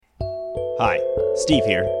Hi, Steve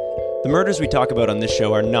here. The murders we talk about on this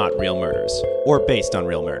show are not real murders, or based on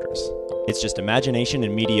real murders. It's just imagination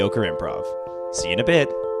and mediocre improv. See you in a bit.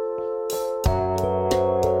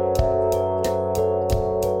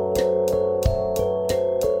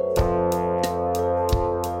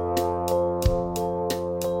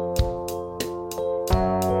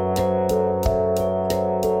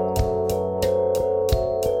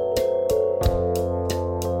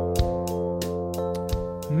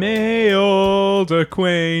 May old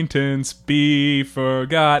acquaintance be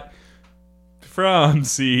forgot from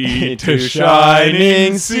sea to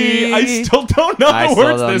shining sea. I still don't know the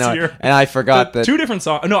words this year. And I forgot that. Two different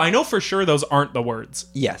songs. No, I know for sure those aren't the words.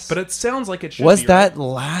 Yes. But it sounds like it should Was be. that Right?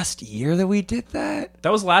 last year that we did that?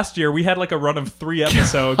 That was last year. We had like a run of 3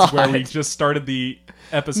 episodes where we just started the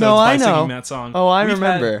episodes No, by I know. singing that song. Oh, I We've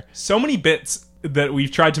remember. had so many bits that we've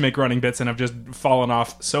tried to make running bits and have just fallen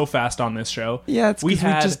off so fast on this show. Yeah, it's because we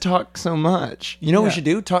just talk so much. You know what we should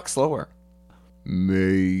do? Talk slower.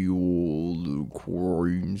 May old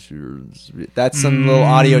acquaintances. That's some little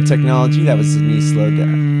audio technology. That was me slowed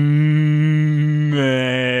down.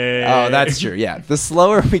 Oh, that's true. Yeah, the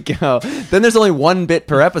slower we go, then there's only 1 bit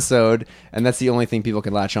per episode, and that's the only thing people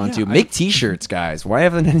can latch on to. Make T-shirts, guys. Why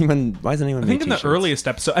hasn't anyone? I think made in T-shirts? the earliest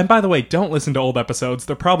episode. And by the way, don't listen to old episodes.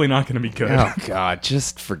 They're probably not going to be good. Oh God,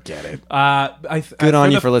 just forget it. Good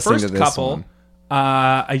on you for listening to this one.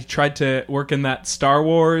 I tried to work in that Star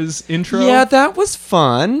Wars intro. Yeah, that was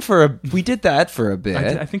fun. We did that for a bit.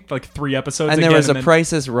 I think like 3 episodes. And there was a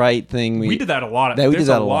Price is Right thing. We did that a lot. There's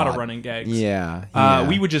a lot of running gags. Yeah.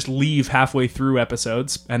 We would just leave halfway through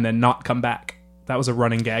episodes and then not come back. That was a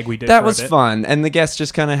running gag we did. That was fun, and the guests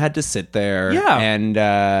just kind of had to sit there. Yeah, and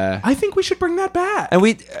I think we should bring that back. And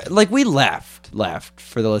we left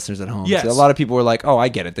for the listeners at home. Yes, so a lot of people were like, "Oh, I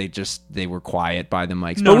get it. They were quiet by the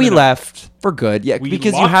mics." But we left for good. Yeah,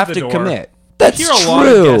 because you have to commit. That's true. I hear a lot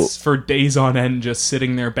of guests for days on end just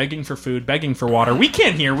sitting there begging for food, begging for water. We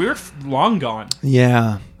can't hear. We were long gone.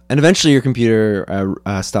 Yeah. And eventually your computer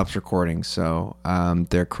stops recording, so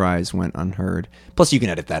their cries went unheard. Plus, you can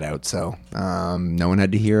edit that out, so no one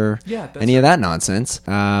had to hear any of that nonsense.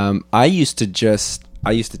 I used to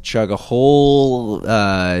chug a whole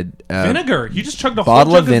vinegar. You just chugged a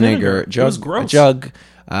bottle whole of vinegar. It was gross. A jug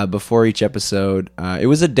before each episode. It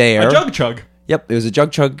was a dare. A jug chug. Yep, it was a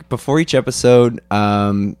jug chug before each episode,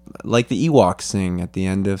 like the Ewoks sing at the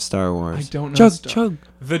end of Star Wars. I don't know. Chug.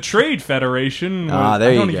 The Trade Federation. There I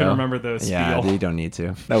don't you even go. remember the spiel. Yeah, you don't need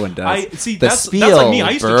to. No one does. That's like me.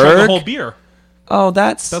 I used to chug a whole beer. Oh,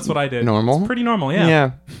 that's what I did. Normal? It's pretty normal, yeah.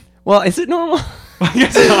 Yeah. Well, is it normal? I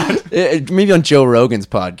guess not. Maybe on Joe Rogan's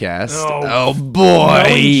podcast. Oh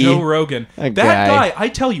boy. Joe Rogan. That guy, I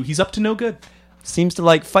tell you, he's up to no good. Seems to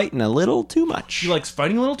like fighting a little too much. He likes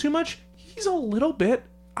fighting a little too much? He's a little bit.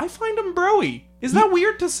 I find him broy. Is that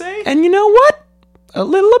weird to say? And you know what? A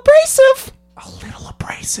little abrasive.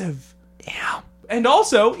 Yeah. And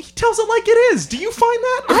also, he tells it like it is. Do you find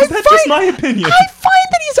that? Or is that just my opinion? I find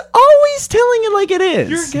that he's always telling it like it is.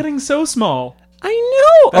 You're getting so small.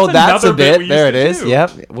 I know. That's a bit. There it is. Do.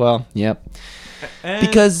 Yep. Well, yep.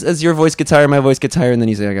 Because as your voice gets higher, my voice gets higher, and then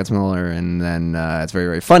you say I got smaller, and then it's very,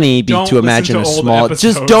 very funny to imagine a small.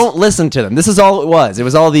 Just don't listen to them. This is all it was. It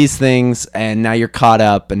was all these things, and now you're caught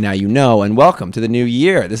up, and now you know. And welcome to the new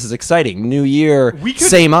year. This is exciting. New year,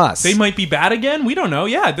 same us. They might be bad again. We don't know.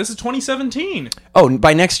 Yeah, this is 2017. Oh, and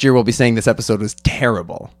by next year we'll be saying this episode was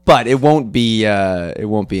terrible, but it won't be. It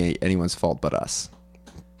won't be anyone's fault but us.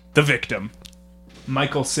 The victim,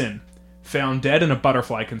 Michael Sin. Found dead in a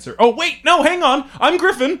butterfly conserve. Oh, wait, no, hang on. I'm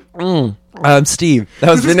Griffin. I'm Steve. That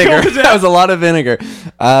was vinegar. That was a lot of vinegar.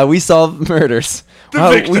 We solved murders. We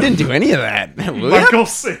didn't do any of that. Michael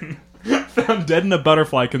Sin. Found dead in a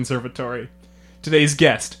butterfly conservatory. Today's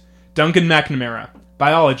guest, Duncan McNamara,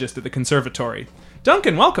 biologist at the conservatory.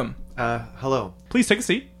 Duncan, welcome. Hello. Please take a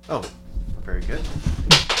seat. Oh, very good.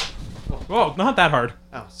 Whoa, not that hard.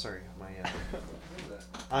 Oh, sorry. My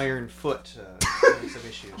iron foot has some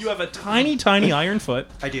issues. You have a tiny, tiny iron foot.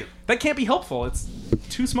 I do. That can't be helpful. It's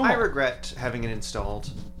too small. I regret having it installed,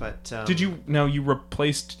 but... you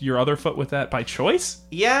replaced your other foot with that by choice?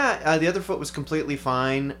 Yeah, the other foot was completely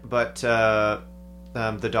fine, but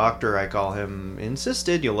the doctor, I call him,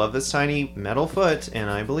 insisted, you'll love this tiny metal foot, and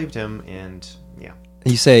I believed him, and yeah.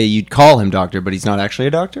 You say you'd call him doctor, but he's not actually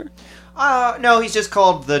a doctor? No, he's just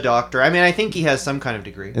called the doctor. I mean, I think he has some kind of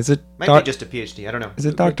degree. Is it? Might be just a PhD. I don't know. Is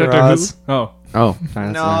it Dr. Oz? Oh.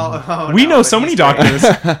 No. We know so many doctors.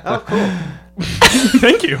 Oh, cool.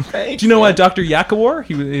 Thank you. Do you know Dr. Yakawar?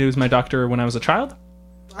 He was my doctor when I was a child.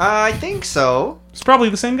 I think so. It's probably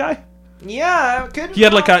the same guy. Yeah, good. He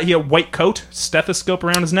had he had a white coat, stethoscope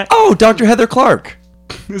around his neck. Oh, Dr. Heather Clark.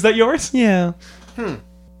 Is that yours? Yeah.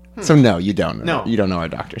 So no, you don't know. No. You don't know our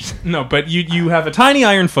doctors. No, but you have a tiny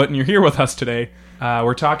iron foot, and you're here with us today.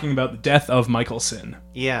 We're talking about the death of Michael Sin.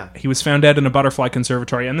 Yeah. He was found dead in a butterfly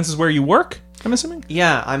conservatory, and this is where you work, I'm assuming?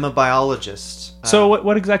 Yeah, I'm a biologist. So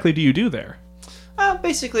what exactly do you do there?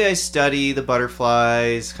 Basically, I study the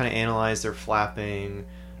butterflies, kind of analyze their flapping.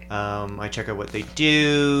 I check out what they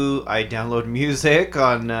do. I download music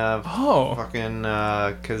on fucking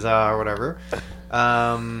Kazaa or whatever.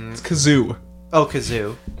 It's kazoo. Oh,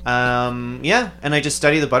 Kazoo. Yeah, and I just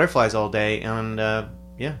study the butterflies all day, and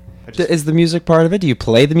yeah. Is the music part of it? Do you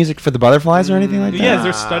play the music for the butterflies or anything like that? Yeah, is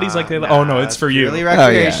there studies like that? Oh, no, it's for you. Really Oh, yeah.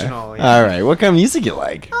 recreational. Yeah. All right. What kind of music you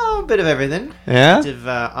like? Oh, a bit of everything. Yeah? Bit of,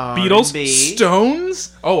 Beatles? R&B.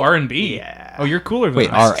 Stones? Oh, R&B. Yeah. Oh, you're cooler than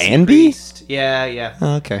Wait, us. R&B? Yeah, yeah,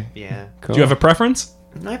 Oh, okay. yeah. Cool. Do you have a preference?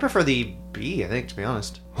 I prefer the B, I think, to be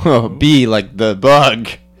honest. Oh, bee, like the bug.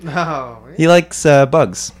 Oh, He likes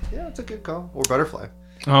bugs. yeah, it's a good call. Or butterfly.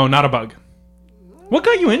 Oh, not a bug. What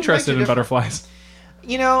got you interested in different. butterflies?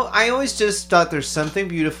 You know, I always just thought there's something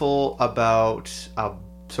beautiful about a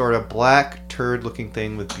sort of black turd-looking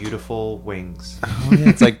thing with beautiful wings. Oh, yeah,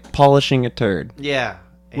 it's like polishing a turd. Yeah.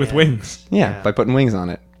 With and- wings. Yeah, Yeah. by putting wings on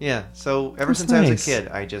it. Yeah, so ever That's since I was nice. a kid,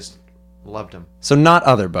 I just loved them. So not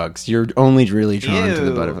other bugs. You're only really drawn to the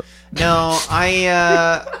Ew. butterfly. No,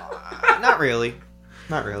 not really.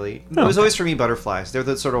 Not really. It was always for me butterflies. They're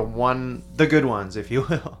the sort of the good ones, if you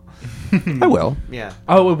will. I will. Yeah.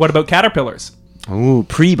 Oh, what about caterpillars? Ooh,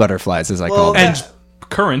 pre-butterflies, as I Well, call them. And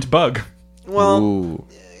current bug. Well, Ooh,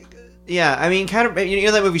 yeah, I mean, you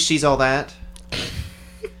know that movie She's All That?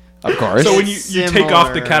 of course. So when you take off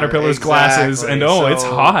the Similar, caterpillar's glasses and exactly. it's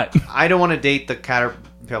So, hot. I don't want to date the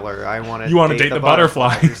caterpillar. I want to. You wanna date the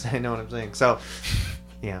butterfly. I know what I'm saying. So,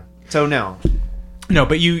 yeah. So no. No,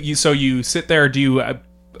 but you sit there, do you,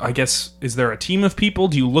 I guess, is there a team of people?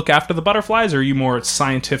 Do you look after the butterflies, or are you more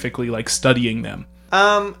scientifically, studying them?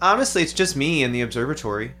 Honestly, it's just me in the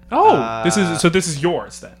observatory. Oh, this is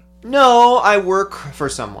yours, then? No, I work for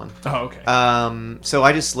someone. Oh, okay. So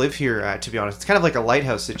I just live here, to be honest. It's kind of like a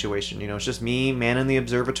lighthouse situation, you know. It's just me, man in the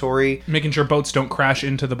observatory. Making sure boats don't crash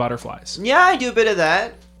into the butterflies. Yeah, I do a bit of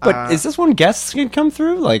that. But is this when guests can come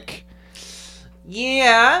through?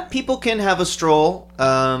 Yeah, people can have a stroll,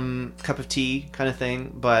 cup of tea kind of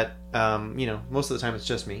thing, but, most of the time it's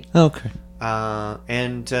just me. Okay.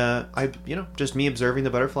 Just me observing the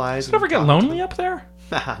butterflies. Does it ever get lonely up there?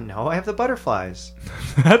 No, I have the butterflies.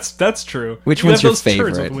 That's true. Which You one's have your those turds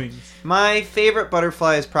with favorite? wings. My favorite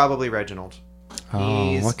butterfly is probably Reginald. Oh,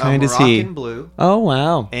 He's what kind a is he? Moroccan blue, Oh,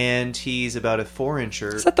 wow. and he's about a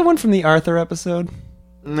 4-incher. Is that the one from the Arthur episode?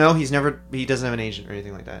 No, he doesn't have an agent or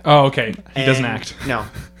anything like that. Oh, okay. He doesn't And- act. No,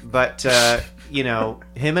 but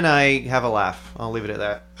him and I have a laugh. I'll leave it at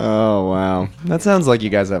that. Oh, wow. That sounds like you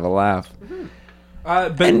guys have a laugh.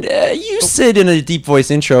 But And you said in a deep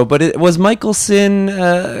voice intro, but was Michael Sin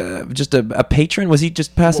just a patron? Was he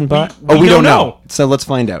just passing by? we don't know. So let's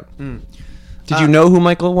find out. Did you know who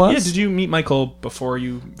Michael was? yeah, did you meet Michael before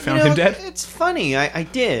you found You know, him dead? It's funny. I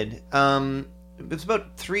did. It was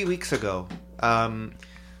about 3 weeks ago.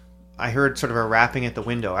 I heard sort of a rapping at the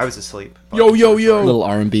window. I was asleep. Yo, yo, A yo. little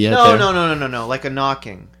R&B out No, there. no, like a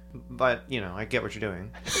knocking. But I get what you're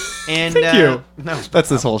doing. And Thank you. No, That's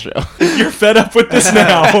this whole show. You're fed up with this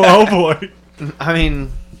now. Oh, boy. I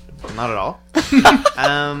mean, not at all.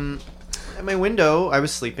 At my window, I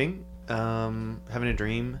was sleeping, having a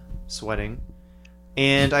dream, sweating,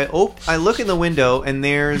 and I look in the window, and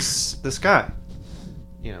there's this guy.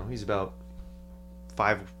 He's about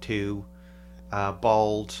 5'2",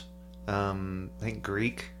 bald, I think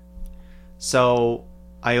Greek. So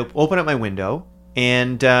I open up my window,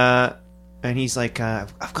 and he's like,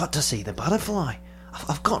 "I've got to see the butterfly.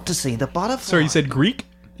 I've got to see the butterfly." Sorry, you said Greek?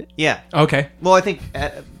 Yeah. Okay. Well, I think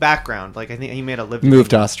background. I think he made a living. Moved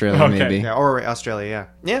to Australia, Okay. maybe. Yeah, or Australia.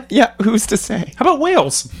 Yeah. Yeah, who's to say? How about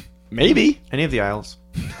Wales? Maybe. Any of the Isles.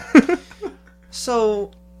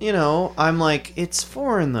 So I'm like, it's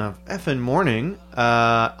 4 in the effing morning.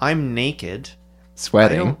 I'm naked.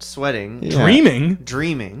 Sweating. Sweating. Yeah.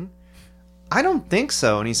 Dreaming. I don't think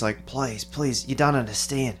so. And he's like, please, you don't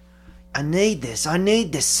understand. I need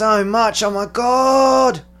this so much. Oh my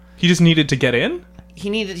god. He just needed to get in?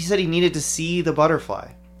 He said he needed to see the butterfly.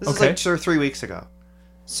 This is Okay. like sort of 3 weeks ago.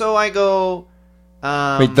 So I go,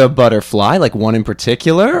 Wait, the butterfly? Like one in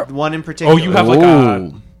particular? one in particular. Oh, you have like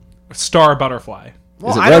Ooh. a star butterfly.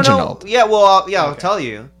 Well, Is it I don't Reginald? know. Yeah, well, I'll tell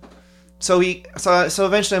you. So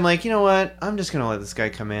eventually I'm like, you know what? I'm just gonna let this guy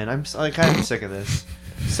come in. I'm kind of sick of this.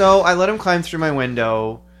 So I let him climb through my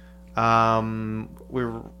window. We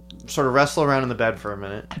sort of wrestle around in the bed for a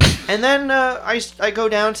minute. And then I go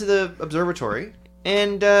down to the observatory,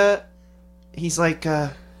 and he's like,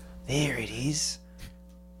 there it is.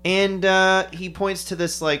 And he points to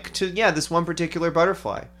this, this one particular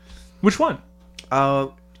butterfly. Which one?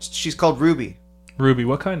 She's called Ruby. Ruby.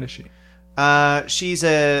 What kind is she? She's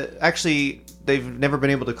actually, they've never been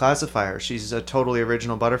able to classify her. She's a totally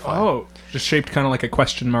original butterfly. Oh, just shaped kind of like a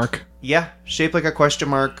question mark. Yeah, shaped like a question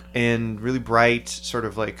mark and really bright, sort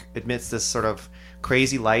of like emits this sort of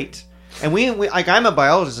crazy light. And we like, I'm a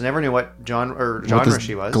biologist and never knew what genre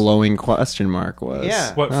she was. Glowing question mark was.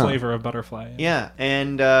 Yeah. What flavor of butterfly? Yeah,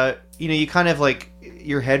 and you kind of like,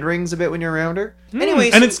 your head rings a bit when you're around her.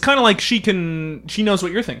 Anyways, and it's kind of like she knows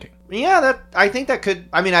what you're thinking. Yeah, I think that could.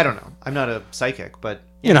 I mean, I don't know. I'm not a psychic, but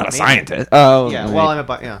You're not a maybe. scientist. Oh, Yeah, right. well,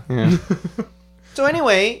 I'm yeah. So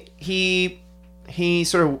anyway, he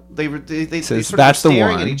sort of they Says, sort "That's of the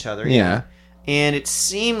staring one." at each other. Yeah. And it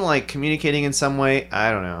seemed like communicating in some way.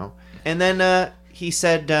 I don't know. And then he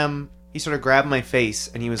said, he sort of grabbed my face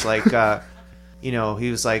and he was like, he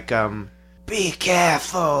was like, be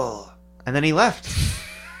careful. And then he left.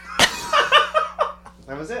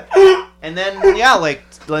 That was it. And then,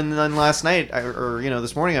 then last night,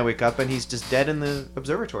 this morning I wake up and he's just dead in the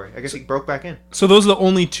observatory. I guess he broke back in. So those are the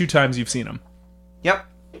only 2 times you've seen him. Yep.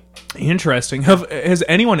 Interesting. Has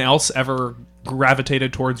anyone else ever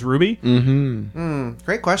gravitated towards Ruby?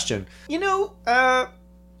 Great question.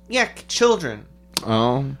 Children.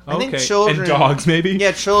 Oh. I think Okay. children And dogs, maybe?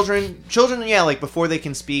 Yeah, children. Yeah, like before they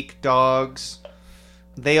can speak, dogs.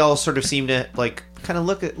 They all sort of seem to like kind of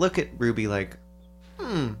look at Ruby like,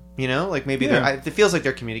 like maybe Yeah. it feels like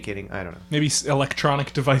they're communicating. I don't know. Maybe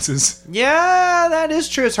electronic devices. Yeah, that is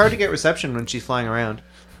true. It's hard to get reception when she's flying around.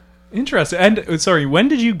 Interesting. And sorry, when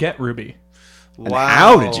did you get Ruby? Wow.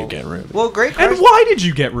 How did you get Ruby? Well, great And question. why did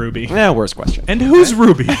you get Ruby? Yeah, worst question. And who's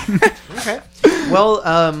Ruby? Okay. Well,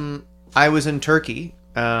 I was in Turkey.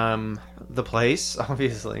 The place,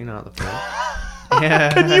 obviously, not the place.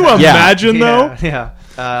 Yeah. Can you imagine though? Yeah.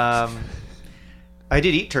 I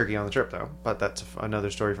did eat turkey on the trip though, but that's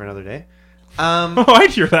another story for another day. Oh,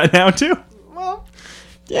 I'd hear that now too. Well,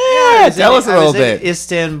 Yeah, tell us a little I was bit. in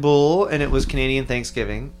Istanbul, and it was Canadian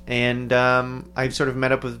Thanksgiving, and I sort of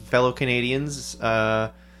met up with fellow Canadians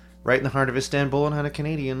right in the heart of Istanbul and had a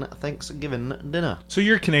Canadian Thanksgiving dinner. So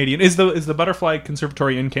you're Canadian. Is the Butterfly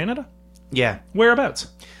Conservatory in Canada? Yeah. Whereabouts?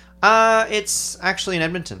 It's actually in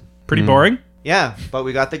Edmonton. Pretty boring. Yeah, but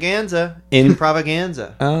we got the Ganza. In-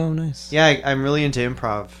 Improvaganza. Oh, nice. Yeah, I'm really into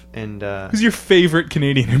improv, and Who's your favorite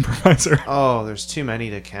Canadian improviser? there's too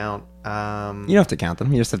many to count. You don't have to count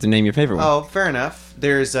them. You just have to name your favorite one. Oh, fair enough.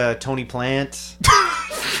 There's Tony Plant.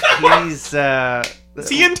 He's Is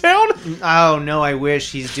he in town? oh no, I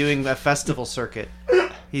wish. He's doing a festival circuit.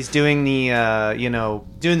 He's doing the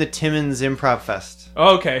doing the Timmins Improv Fest.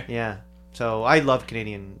 Oh, okay. Yeah. So I love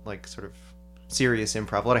Canadian sort of serious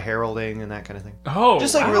improv, a lot of heralding and that kind of thing. Oh,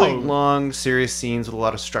 Just like wow. really long, serious scenes with a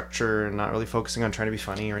lot of structure and not really focusing on trying to be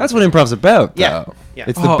funny or That's anything. what improv's about, though. Yeah, yeah.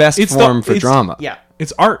 It's the Oh, best it's form for it's- drama. Yeah.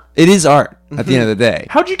 It's art. It is art, at the end of the day.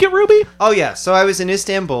 How'd you get Ruby? Oh yeah. So I was in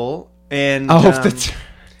Istanbul and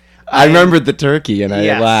I remembered the turkey, and I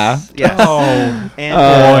yes, laughed. Yes. Oh, And,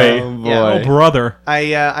 Oh, yeah. boy. oh, brother.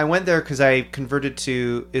 I went there because I converted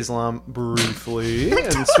to Islam briefly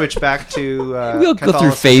and switched back to We'll go through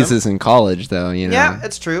Catholicism. phases in college, though, you know. Yeah,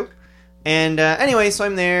 that's true. And anyway, so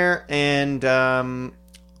I'm there, and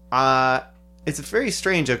it's very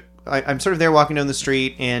strange. I'm sort of there walking down the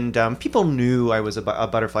street, and people knew I was a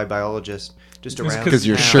butterfly biologist just around. Because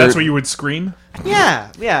your town. shirt- That's what you would scream? Yeah,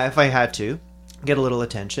 if I had to get a little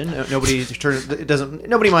attention.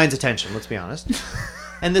 Nobody minds attention. Let's be honest.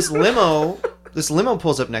 And this limo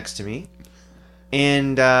pulls up next to me,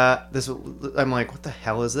 and I'm like, what the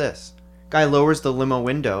hell is this? Guy lowers the limo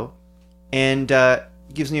window, and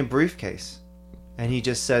gives me a briefcase, and he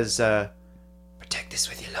just says, "Protect this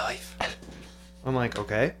with your life." I'm like,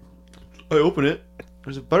 okay. I open it.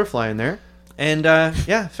 There's a butterfly in there, and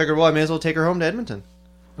figured, well, I may as well take her home to Edmonton.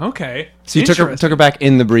 Okay. So you took Interesting. her back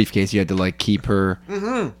in the briefcase. You had to keep her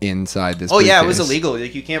inside this. Oh yeah, it was briefcase. illegal.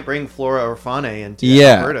 Like you can't bring flora or fauna into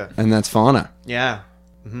Yeah, Alberta. and that's fauna. Yeah.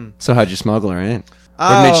 So how'd you smuggle her in?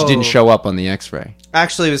 Or she didn't Oh. show up on the X-ray.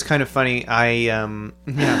 Actually, it was kind of funny. I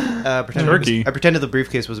Turkey. pretended the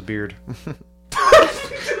briefcase was a beard.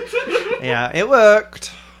 Yeah, it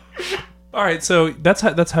worked. All right, so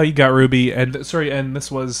that's how you got Ruby, and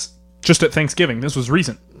this was just at Thanksgiving. This was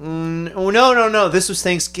recent. Oh no! This was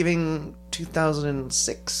Thanksgiving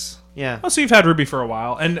 2006. Yeah. Oh, so you've had Ruby for a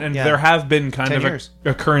while, and Yeah. there have been kind 10 of years.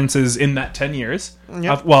 occurrences in that 10 years.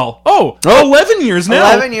 Yep. 11 years now.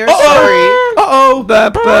 11 years. Sorry.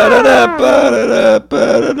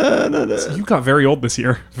 You got very old this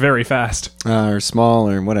year, very fast. Or small,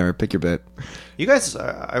 or whatever. Pick your bit. You guys,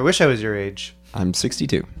 I wish I was your age. I'm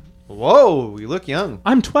 62. Whoa, you look young.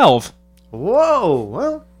 I'm 12. Whoa.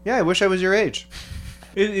 Well, yeah, I wish I was your age.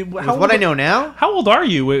 With what I know now, How old are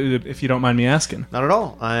you, if you don't mind me asking? not at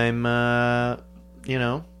all. I'm,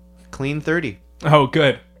 clean 30. Oh,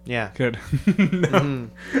 good. Yeah. Good.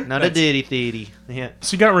 Not a ditty ditty. Yeah.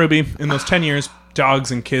 So you got Ruby. In those 10 years,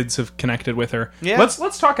 dogs and kids have connected with her. Yeah.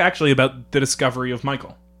 Let's talk actually about the discovery of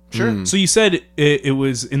Michael. Sure. So you said it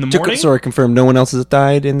was in the morning? Sorry, confirm no one else has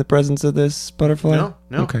died in the presence of this butterfly?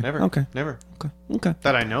 No, Okay. never. Okay. Never. Okay.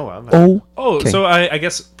 That I know of. Oh, Oh, okay. so I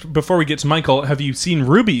guess before we get to Michael, have you seen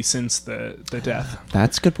Ruby since the death?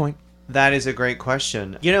 That's a good point. That is a great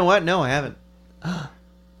question. You know what? No, I haven't. I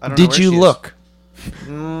don't know Did where you she is. look?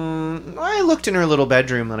 I looked in her little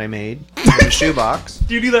bedroom that I made in a shoebox.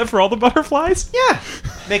 Do you do that for all the butterflies? Yeah,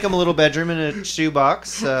 make them a little bedroom in a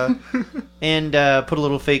shoebox, and put a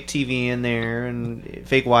little fake TV in there and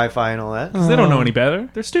fake Wi-Fi and all that. 'Cause they don't know any better.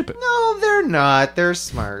 They're stupid. No, they're not. They're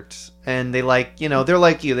smart, and they they're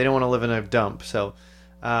like you. They don't want to live in a dump. So,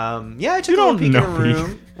 yeah, I took a little don't peek in her know me.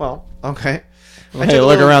 room. Well, okay. I Hey, took a look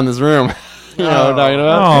little- around this room. You know what I'm talking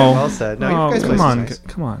about? Oh. well said. No, Oh, you guys' come place on. is nice.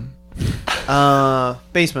 Come on.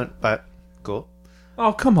 Basement, but cool.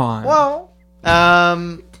 Oh, come on. Well,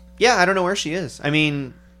 yeah, I don't know where she is. I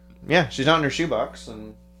mean, yeah, she's not in her shoebox,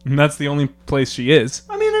 and And that's the only place she is.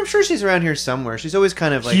 I mean, I'm sure she's around here somewhere. She's always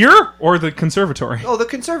kind of like Here or the conservatory? Oh, the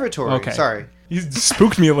conservatory. Okay. Sorry. You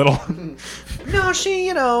spooked me a little. No,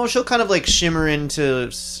 she'll kind of like shimmer into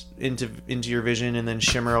your vision and then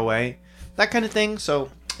shimmer away, that kind of thing. So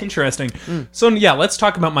Interesting. So yeah, let's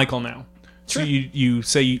talk about Michael now. So you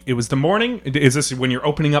say it was the morning. Is this when you're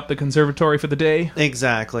opening up the conservatory for the day?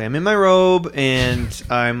 exactly, I'm in my robe and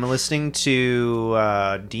I'm listening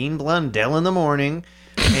to Dean Blundell in the morning,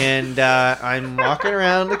 and I'm walking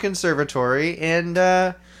around the conservatory, and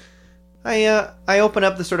I open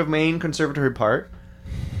up the sort of main conservatory part,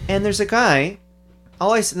 and there's a guy.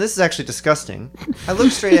 And this is actually disgusting. I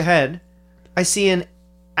look straight ahead. I see an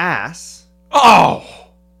ass. Oh,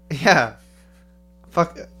 Yeah.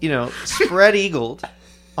 Spread eagled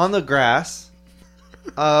on the grass,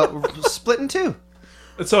 split in two.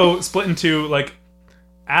 so split into like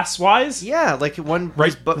ass wise. Yeah, like one Right-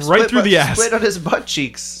 his butt- right split through the ass. split on his butt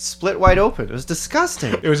cheeks, split wide open. It was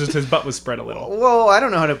disgusting. It was just his butt was spread a little. Whoa, I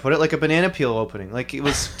don't know how to put it. Like a banana peel opening. Like it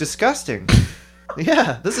was disgusting.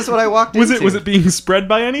 Yeah, this is what I walked into. Was it being spread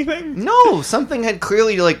by anything? No, something had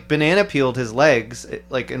clearly like banana peeled his legs,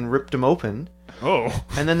 and ripped him open. Oh,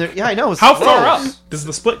 And then yeah, I know. It was how far up gross. does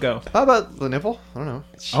the split go? How about the nipple? I don't know.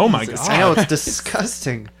 Oh my Jesus. god! I know it's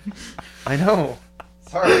disgusting. I know.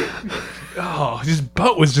 Sorry. Oh, his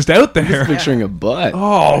butt was just out there. Picturing a butt.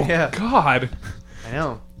 Oh Yeah. god! I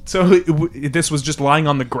know. So this was just lying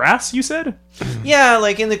on the grass. You said Yeah,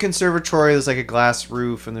 like in the conservatory, there's like a glass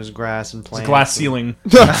roof and there's grass and plants. glass ceiling.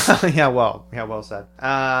 yeah, well said.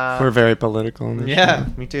 We're very political in this Yeah,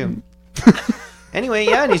 me too. Anyway,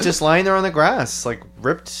 yeah, and he's just lying there on the grass, like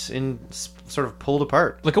ripped and sort of pulled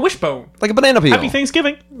apart. Like a wishbone. Like a banana peel. Happy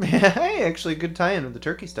Thanksgiving. Hey, actually, good tie-in with the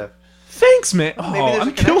turkey stuff. Thanks, man. Oh, Maybe there's I'm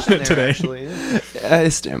a killing connection it today. there, actually. Yeah.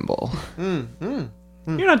 Istanbul.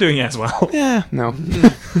 You're not doing as well. Yeah, no.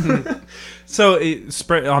 So it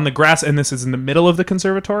spread on the grass, and this is in the middle of the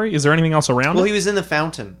conservatory. Is there anything else around Well, it? he was in the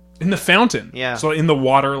fountain. In the fountain. Yeah. So in the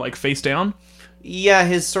water, like face down. Yeah,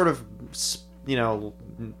 his sort of,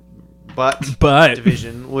 butt But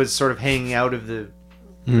division was sort of hanging out of the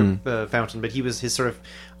fountain, but his sort of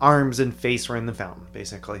arms and face were in the fountain,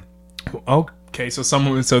 basically. okay,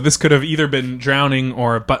 so this could have either been drowning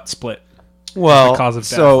or a butt split. Well, The cause of death.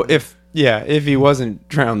 so if he wasn't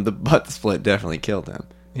drowned, the butt split definitely killed him.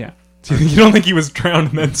 Yeah. You don't think he was drowned,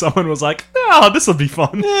 and then someone was like, "Oh, this will be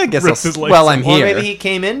fun." I guess Ripped his legs well, off. I'm Or here. maybe he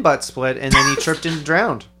came in butt split and then he tripped and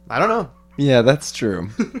drowned. I don't know. Yeah, that's true.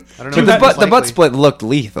 I don't know. But if the that's butt likely. split looked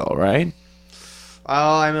lethal, right?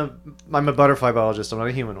 Oh, I'm a butterfly biologist. I'm not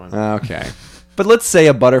a human one. Okay. But let's say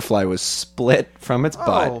a butterfly was split from its Oh.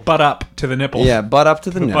 butt. Butt up to the nipple. Yeah, butt up to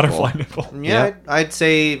the The nipple. butterfly nipple. Yeah, Yeah. I'd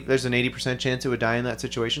say there's an 80% chance it would die in that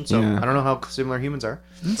situation. So Yeah. I don't know how similar humans are.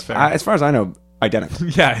 That's fair. As far as I know, identical.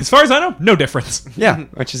 Yeah, as far as I know, no difference. Yeah,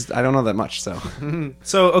 which is I don't know that much. So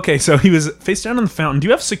So he was face down in the fountain. Do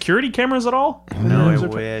you have security cameras at all? No, I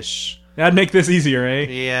wish. That'd make this easier, eh?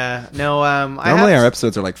 Yeah. No. Normally our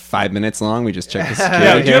episodes are like 5 minutes long. We just check the security.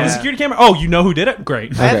 Yeah, do you have a Yeah. security camera? Oh, you know who did it?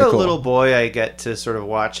 Great. I have Okay, a cool. little boy I get to sort of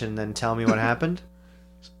watch and then tell me what happened.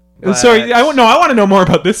 Sorry, I want to know more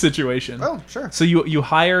about this situation. Oh, sure. So you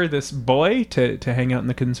hire this boy to hang out in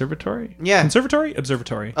the conservatory? Yeah. Conservatory?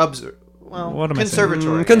 Observatory. Well, What am I saying?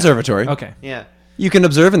 conservatory. Conservatory. Okay. Yeah. You can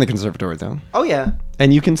observe in the conservatory, though. Oh, yeah.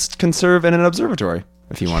 And you can conserve in an observatory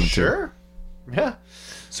if you wanted to. Sure. Yeah.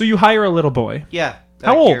 So you hire a little boy. Yeah.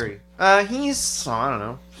 How old? Gary. He's, I don't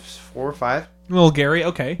know, 4 or 5. Little Gary,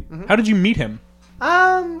 okay. Mm-hmm. How did you meet him?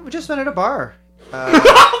 We just met at a bar.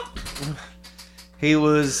 He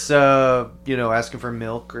was, asking for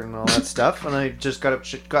milk and all that stuff, and I just got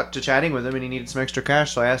to chatting with him, and he needed some extra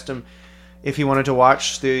cash, so I asked him if he wanted to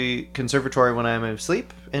watch the conservatory when I'm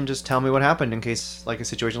asleep and just tell me what happened in case, like, a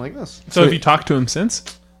situation like this. So have you talked to him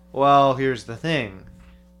since? Well, here's the thing.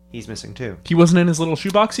 He's missing, too. He wasn't in his little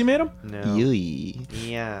shoebox you made him? No. Yee.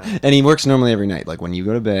 Yeah. And he works normally every night. Like when you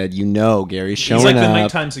go to bed, you know Gary's showing He's like the up.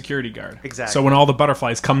 nighttime security guard. Exactly. So when all the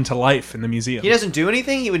butterflies come to life in the museum. He doesn't do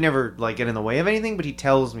anything. He would never, like, get in the way of anything, but he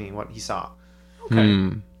tells me what he saw.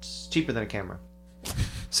 Okay. It's cheaper than a camera.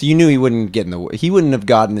 So you knew he wouldn't get in the way. He wouldn't have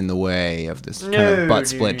gotten in the way of this kind No, of butt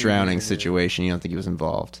split no, drowning no. situation. You don't think he was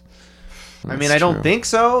involved? I mean, I don't think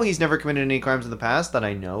so. He's never committed any crimes in the past that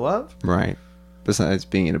I know of. Right. Besides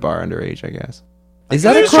being in a bar underage, I guess. Is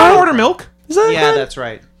Did that you a try to crime? order milk? Is that a Yeah, crime? that's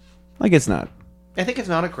right. Like it's not. I think it's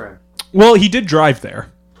not a crime. Well, he did drive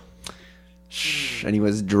there. Shh. And he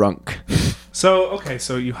was drunk. So, okay,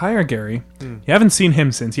 so you hire Gary. Hmm. You haven't seen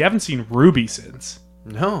him since. You haven't seen Ruby since.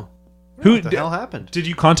 No. Who What the hell happened? Did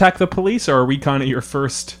you contact the police, or are we kind of your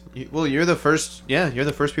first? Well, you're the first. Yeah, you're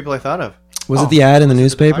the first people I thought of. Was Oh. it the ad in the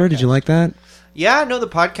Listen to the newspaper? Did you podcast. like that? Yeah, no, the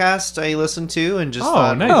podcast I listened to and just Oh,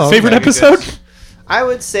 thought. nice. Oh, Favorite okay. episode? I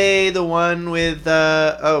would say the one with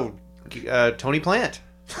Tony Plant.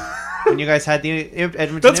 When you guys had the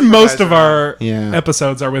Edmonton. That's most of Improviser. our Yeah.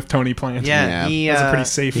 episodes are with Tony Plant. Yeah, Yeah. That's a pretty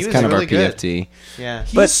safe- He He's was Kind of really our good. PFT. Yeah,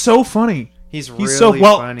 He's so funny. he's He's really so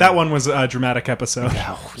well. funny. That one was a dramatic episode,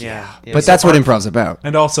 Yeah, But that's what improv's about.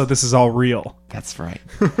 and also this is all real. That's right.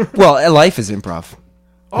 Well, life is improv.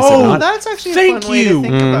 Oh, not? that's actually a thank fun way you. to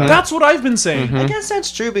think about it. That's what I've been saying. I guess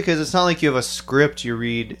that's true because it's not like you have a script you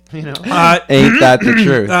read. You know. Ain't that the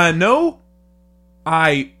truth? No,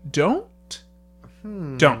 I don't.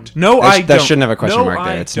 Don't. No, That I that don't. shouldn't have a question no, mark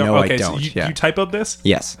there. I It's don't. no, I okay, don't. So you, Yeah. you typoed this?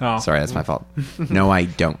 Yes. Oh. Sorry, that's my fault. No, I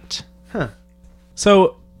don't.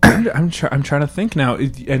 So I'm trying to think now.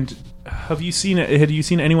 And have you seen it? Had you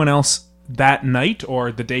seen anyone else that night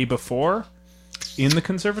or the day before in the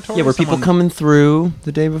conservatory? Yeah, were people Someone- coming through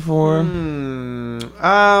the day before?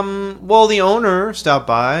 Well, the owner stopped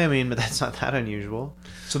by. I mean, but that's not that unusual.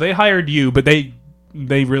 So they hired you, but they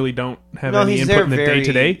really don't have No, any he's input there in the day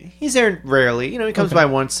to day. He's there rarely. You know, he comes by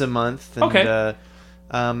once a month. And, Okay.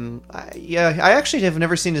 I actually have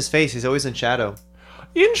never seen his face. He's always in shadow.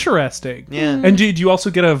 Interesting. Yeah. And did you also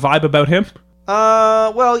get a vibe about him?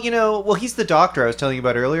 Well, he's the doctor I was telling you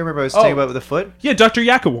about earlier. Remember I was telling you about with the foot? Yeah, Dr.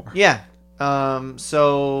 Yakawar. Yeah.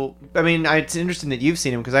 So, I mean, it's interesting that you've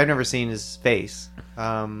seen him because I've never seen his face.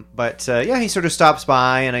 But he sort of stops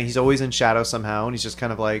by and he's always in shadow somehow. And he's just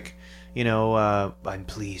kind of like, I'm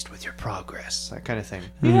pleased with your progress. That kind of thing.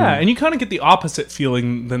 Yeah, and you kind of get the opposite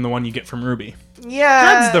feeling than the one you get from Ruby. Yeah.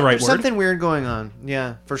 That's the right there's word. something weird going on.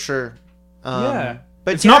 Yeah, for sure. Yeah.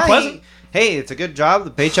 But It's not pleasant. Hey, it's a good job. The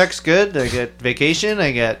paycheck's good. I get vacation.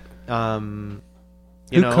 I get, Who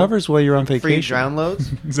covers while you're on free vacation?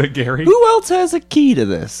 downloads. Is that Gary? Who else has a key to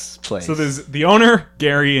this place? So there's the owner,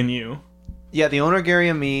 Gary, and you. Yeah, the owner, Gary,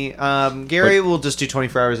 and me. Gary will just do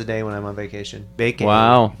 24 hours a day when I'm on vacation. Bacon.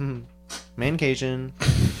 Wow. Mancation.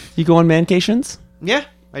 You go on mancations? Yeah,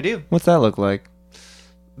 I do. What's that look like?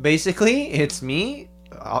 Basically, it's me,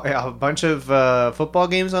 a bunch of football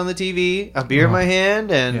games on the TV, a beer in my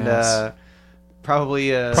hand, and Yes.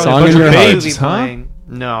 probably a Song in your movie heart. babes, huh? playing.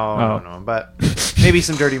 No, no, but maybe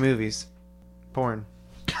some dirty movies. Porn.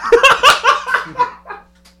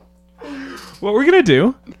 What we're gonna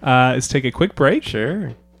do is take a quick break.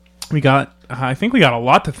 Sure. I think we got a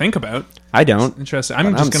lot to think about. I don't. Interesting. But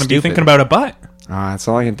I'm just I'm gonna be stupid. thinking about a butt. That's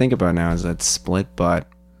all I can think about now is that split butt.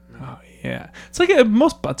 Oh yeah, it's like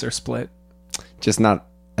most butts are split. Just not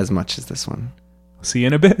as much as this one. See you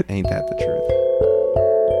in a bit. Ain't that the truth?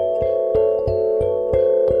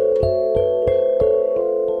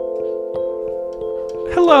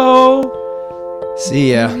 Hello.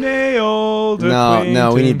 See ya. Nailed.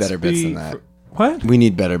 No, we need acquaintance better bits than be that. fr- What? We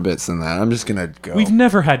need better bits than that. I'm just gonna go. We've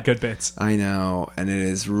never had good bits. I know, and it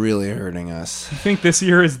is really hurting us. I think this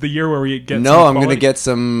year is the year where we get. No, some I'm gonna quality- get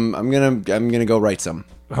some. I'm gonna go write some.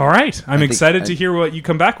 All right. I'm excited to hear what you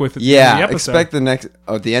come back with in the Yeah, episode. expect the next...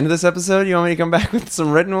 Oh, at the end of this episode, you want me to come back with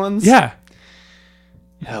some written ones? Yeah.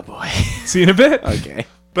 Oh, boy. See you in a bit. Okay.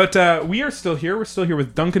 But we are still here. We're still here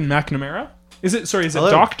with Duncan McNamara. Is it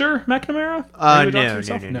Hello. Dr. McNamara? Are you a doctor No.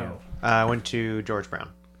 yourself? I went to George Brown.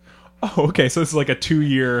 Oh, okay. So this is like a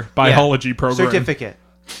 2-year biology program. Certificate.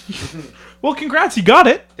 Well, congrats. You got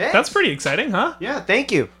it. Thanks. That's pretty exciting, huh? Yeah,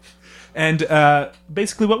 thank you. And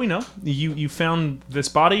basically what we know, you found this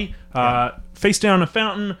body face down a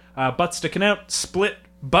fountain, butt sticking out, split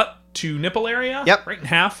butt to nipple area, Yep. right in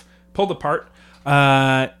half, pulled apart.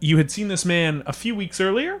 You had seen this man a few weeks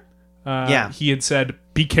earlier. Yeah. He had said,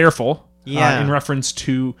 be careful, Yeah. in reference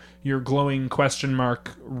to your glowing question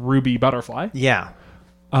mark ruby butterfly. Yeah.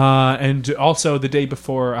 And also the day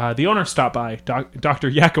before, the owner stopped by, Dr.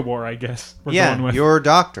 Yakawar, I guess. We're going with. Your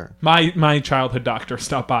doctor. My childhood doctor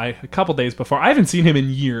stopped by a couple days before. I haven't seen him in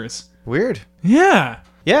years. Weird. Yeah.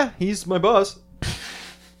 Yeah, he's my boss.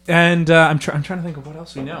 And I'm trying to think of what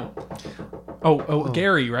else we know. Oh,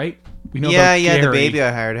 Gary, right? We know Yeah, about the Gary. baby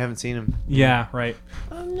I hired. I haven't seen him. Yeah, right.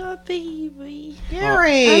 I'm not baby.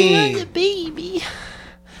 Gary! I'm not a baby.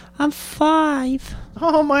 I'm 5.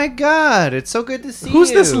 Oh my god, it's so good to see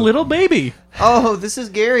Who's you. this little baby? Oh, this is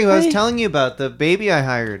Gary, who I was Hey. telling you about, the baby I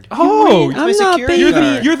hired. Oh, I'm my not security you're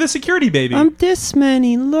baby. the security baby. I'm this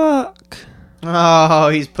many. Look. Oh,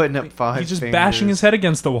 he's putting up 5 He's just fingers. bashing his head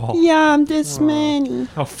against the wall. Yeah, I'm this many.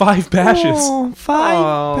 Oh, 5 bashes. Oh, 5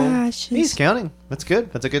 Oh, bashes. He's counting. That's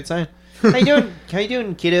good. That's a good sign. How you doing? How you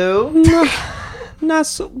doing, kiddo? Not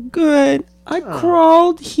so good. I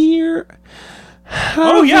crawled here.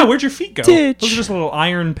 Oh, yeah, where'd your feet go? Ditch. Those are just little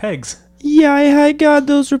iron pegs. Yeah, I got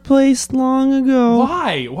those replaced long ago.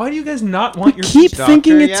 Why? Why do you guys not want your Keep Dr.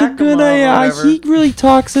 thinking it's a good Yakima, idea. whatever. He really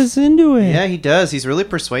talks us into it. Yeah, he does. He's really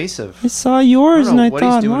persuasive. I saw yours I don't and know I what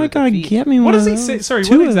he's thought, doing well, I with the gotta feet. get me What one does of he those. say? Sorry,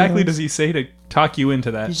 2 what of exactly those. does he say to talk you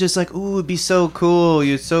into that? He's just like, ooh, it'd be so cool.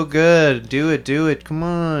 You're so good. Do it. Come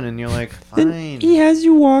on. And you're like, Then fine. he has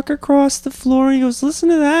you walk across the floor and he goes, listen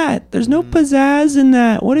to that. There's no pizzazz in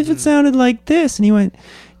that. What if it sounded like this? And he went,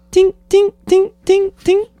 tink, tink, tink, tink,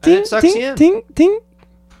 tink, And it tink, sucks you in. tink, tink, tink.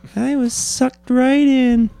 I was sucked right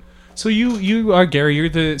in. So you are Gary. You're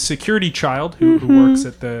the security child who works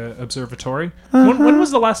at the observatory. When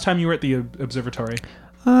was the last time you were at the observatory?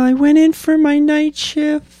 I went in for my night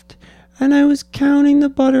shift and I was counting the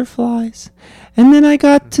butterflies. And then I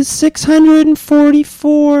got to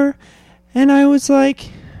 644 and I was like,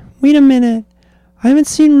 wait a minute. I haven't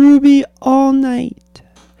seen Ruby all night.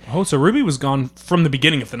 Oh, so Ruby was gone from the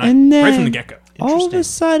beginning of the night, And then right from the get-go. all of a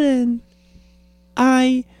sudden,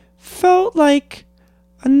 I felt like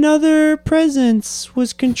another presence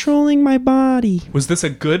was controlling my body. Was this a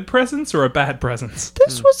good presence or a bad presence?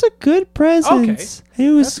 This was a good presence. It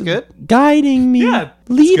was That's good. guiding me, Yeah, that's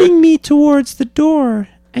leading good. me towards the door.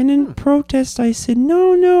 And in protest, I said,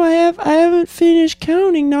 "No, I haven't finished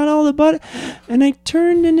counting. Not all the And I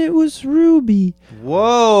turned, and it was Ruby.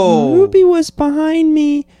 Whoa. Ruby was behind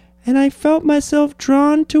me, and I felt myself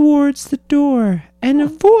drawn towards the door, and a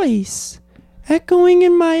voice echoing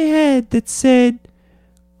in my head that said,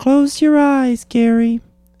 "Close your eyes, Gary.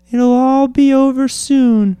 It'll all be over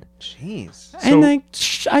soon." Jeez. And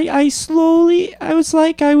So- I slowly, I was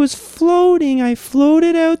like I was floating. I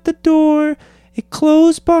floated out the door. It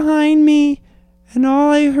closed behind me, and all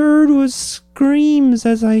I heard was screams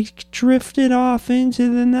as I drifted off into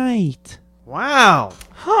the night. Wow.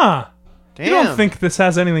 Huh. Damn. You don't think this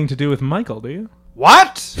has anything to do with Michael, do you?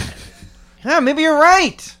 What? Yeah, maybe you're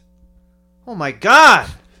right. Oh my god.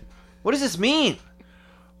 What does this mean?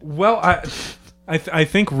 Well, I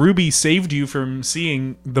think Ruby saved you from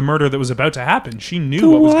seeing the murder that was about to happen. She knew The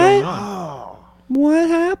what was what? going on. Oh. What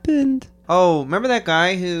happened? Oh, remember that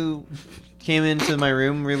guy who came into my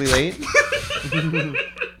room really late?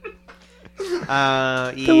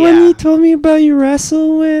 The one you told me about you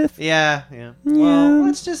wrestle with? Yeah. Yeah. Well,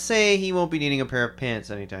 let's just say he won't be needing a pair of pants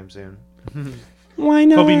anytime soon. Why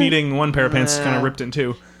not? He'll be needing one pair of pants kind of ripped in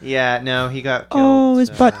two. Yeah, no, he got killed. Oh, his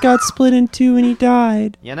so- butt got split in 2 and he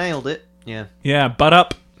died. You nailed it. Yeah. Yeah, butt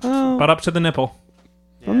up. Oh, Butt up to the nipple.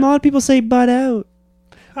 a lot of people say butt out.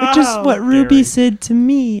 Which is Oh, what Ruby Gary. said to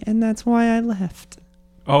me, and that's why I left.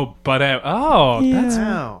 Oh, butt out. Oh, Yeah.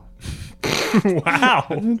 Wow.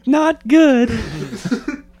 wow. Not good.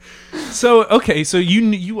 So, okay, so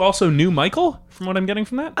you also knew Michael, from what I'm getting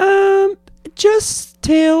from that? Just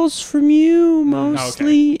tales from you,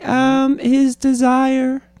 mostly. His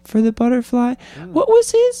desire for the butterfly. What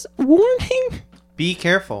was his warning? Be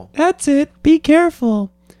careful. That's it. Be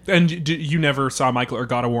careful. And you never saw Michael or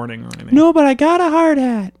got a warning or anything? No, but I got a hard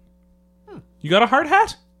hat. You got a hard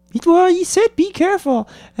hat? He said, be careful.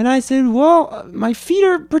 And I said, well, my feet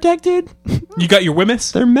are protected. You got your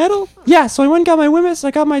Wimmis? They're metal. Yeah, so I went and got my Wimmis.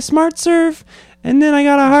 I got my Smart Serve. And then I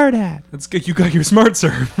got a hard hat. That's good. You got your Smart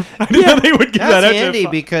Serve. I didn't know they would give that That's extra. handy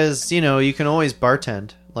because, you can always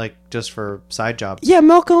bartend, like, just for side jobs. Yeah,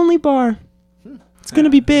 milk-only bar. It's going to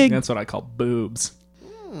be big. That's what I call boobs.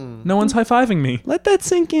 No one's high-fiving me. Let that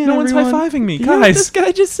sink in, No one's everyone. high-fiving me. You know what Guys. this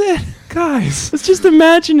guy just said? Guys. Let's just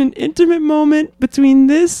imagine an intimate moment between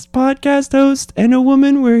this podcast host and a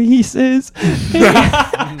woman where he says,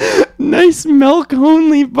 hey, nice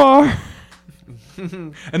milk-only bar.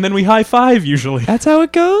 And then we high-five usually. That's how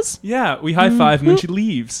it goes? Yeah, we high-five and then she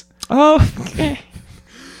leaves. Oh, okay.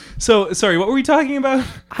 So, sorry, what were we talking about?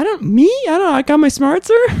 I don't know. I got my Smart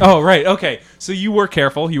Serve. Oh, right. Okay. So you were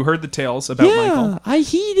careful. You heard the tales about Michael. I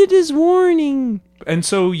heeded his warning. And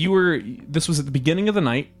so this was at the beginning of the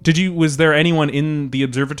night. Was there anyone in the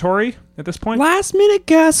observatory at this point? Last minute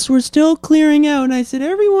guests were still clearing out, and I said,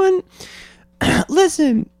 everyone,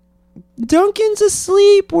 listen, Duncan's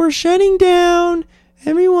asleep. We're shutting down.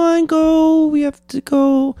 Everyone go. We have to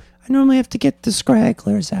go. I normally have to get the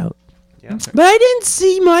scragglers out. Yeah. But I didn't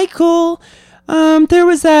see Michael. There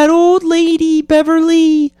was that old lady,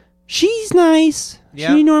 Beverly. She's nice.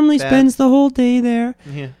 Yeah, She normally Bev. spends the whole day there.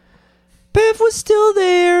 Yeah. Bev was still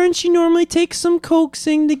there, and she normally takes some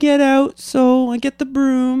coaxing to get out. So I get the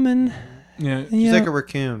broom, and Yeah. She's yeah, like a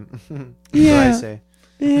raccoon. That's Yeah. what I say.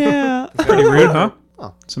 yeah. Pretty rude, huh?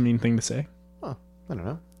 Oh. It's a mean thing to say. I don't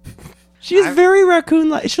know. She's very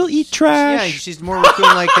raccoon-like. She'll eat Yeah, trash. she's more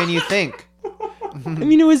raccoon-like than you think. I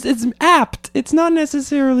mean, it's apt. It's not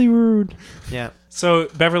necessarily rude. Yeah. So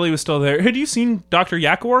Beverly was still there. Had you seen Dr.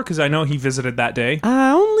 Yakawar? Because I know he visited that day.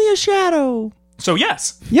 Only a shadow. So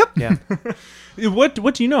yes. Yep. Yeah. What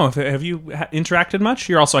do you know? Have you interacted much?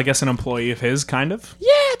 You're also, I guess, an employee of his, kind of. Yeah,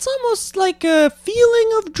 it's almost like a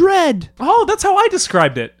feeling of dread. Oh, that's how I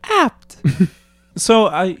described it. Apt. So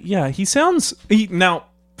he sounds. Now,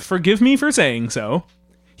 forgive me for saying so.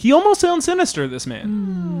 He almost sounds sinister. This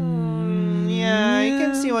man. Yeah, I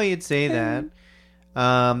can see why you'd say that.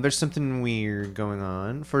 There's something weird going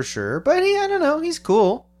on, for sure. But I don't know, he's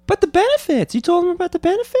cool. But the benefits. You told him about the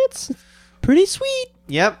benefits? Pretty sweet.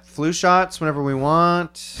 Yep, flu shots whenever we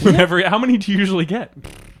want. How many do you usually get?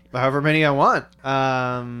 However many I want.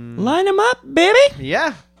 Line them up, baby.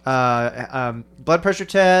 Yeah. Blood pressure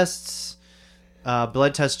tests.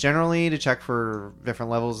 Blood tests generally to check for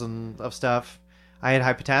different levels of stuff. I had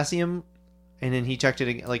high potassium, and then he checked it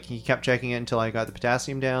again. Like, he kept checking it until I got the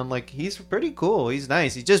potassium down. Like, he's pretty cool. He's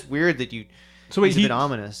nice. He's just weird that So wait, he's a bit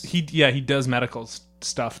ominous. He does medical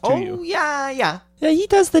stuff to you. yeah. Yeah, he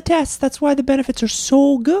does the tests. That's why the benefits are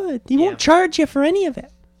so good. He won't charge you for any of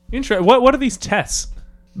it. What are these tests?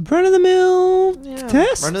 Run-of-the-mill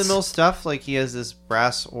tests. Run-of-the-mill stuff. Like, he has this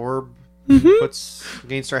brass orb puts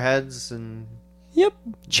against our heads and Yep.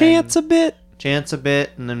 Chance a bit.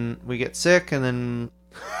 and then we get sick, and then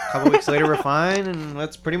a couple weeks later we're fine, and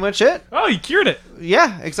that's pretty much it. Oh, you cured it.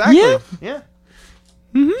 Yeah, exactly. Yeah.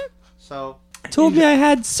 Yeah. So Told me I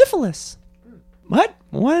had syphilis. What?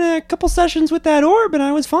 Went a couple sessions with that orb, and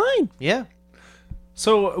I was fine. yeah.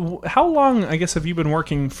 So how long, I guess, have you been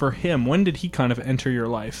working for him? When did he kind of enter your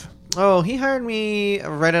life? Oh, he hired me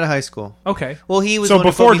right out of high school. Okay. Well, he was So the one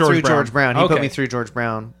who before put me George through Brown. George Brown. He put Okay. me through George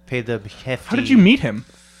Brown. Paid the hefty. How did you meet him?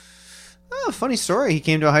 Oh, funny story. He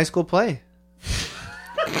came to a high school play.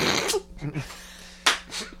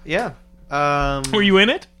 Yeah. Were you in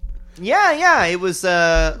it? Yeah. It was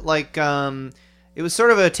it was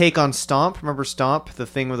sort of a take on Stomp. Remember Stomp, the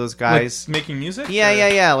thing with those guys? Like making music?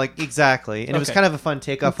 Yeah. Like exactly. And it was Okay. kind of a fun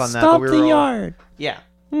take off on that. Stop but we the were yard. Yeah.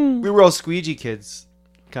 We were all squeegee kids,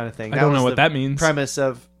 kind of thing. I don't know was what the that means. Premise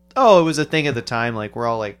of it was a thing at the time. Like, we're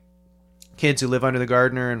all like kids who live under the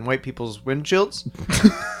gardener and white people's windshields.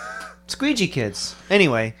 Squeegee kids.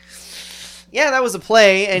 Anyway, yeah, that was a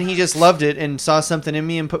play, and he just loved it and saw something in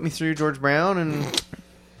me and put me through George Brown, and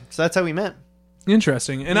so that's how we met.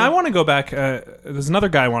 Interesting. And I want to go back. There's another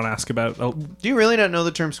guy I want to ask about. Do you really not know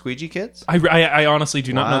the term squeegee kids? I honestly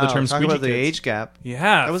do not know the term Talk squeegee about the kids. age gap.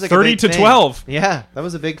 Yeah, That was like a 30 big to thing. 12. Yeah, that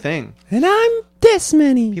was a big thing. And I'm this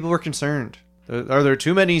many. People were concerned. Are there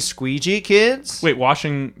too many squeegee kids? Wait,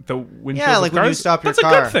 washing the windshield? Yeah, of like when you cars? stop your That's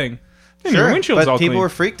car. a good thing. Yeah, Sure, your windshield's but all people clean. were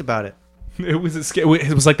freaked about it. It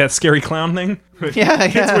was like that scary clown thing. Yeah,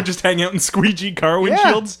 Kids yeah. would just hang out in squeegee car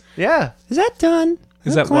windshields. Yeah. Is that done?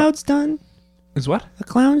 Is the that what? cloud's done? Is what? The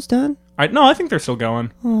clown's done? No, I think they're still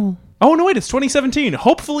going. Oh. Oh no, wait! It's 2017.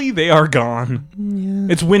 Hopefully, they are gone.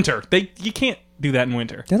 Yeah. It's winter. You can't do that in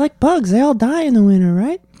winter. They're like bugs. They all die in the winter,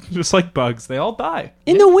 right? Just like bugs, they all die.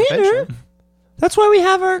 In the winter? eventually. That's why we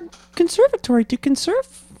have our conservatory, to conserve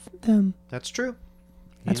want them. That's true.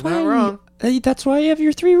 That's He's why. not wrong. That's why you have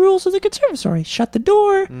your 3 rules of the conservatory: shut the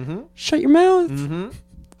door, shut your mouth,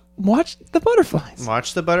 watch the butterflies.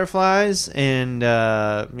 Watch the butterflies and,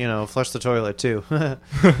 flush the toilet too.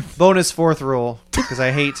 Bonus 4th rule, because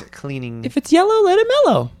I hate cleaning. If it's yellow, let it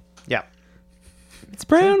mellow. Yeah. If it's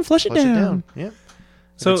brown, flush it down. Yeah.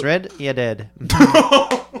 So- If it's red, you're dead.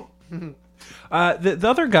 The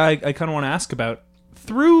other guy I kind of want to ask about,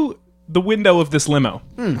 through the window of this limo,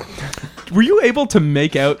 were you able to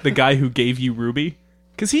make out the guy who gave you Ruby?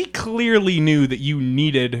 Because he clearly knew that you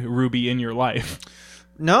needed Ruby in your life.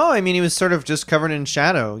 No, I mean, he was sort of just covered in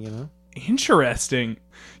shadow, Interesting.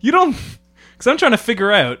 You don't... Because I'm trying to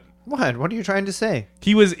figure out. What? What are you trying to say?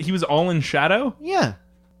 He was all in shadow? Yeah.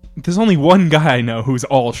 There's only one guy I know who's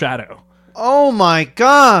all shadow. Oh my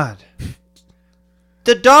god.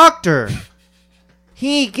 The doctor.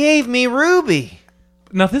 He gave me Ruby.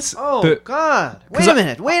 Now this... Oh, God. Wait a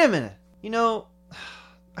minute.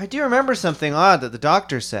 I do remember something odd that the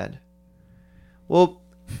doctor said. Well,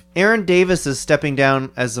 Aaron Davis is stepping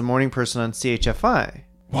down as the morning person on CHFI.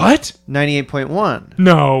 What? 98.1.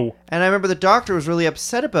 No. And I remember the doctor was really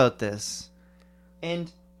upset about this.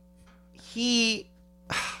 And he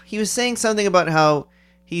was saying something about how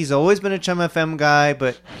he's always been a Chum FM guy,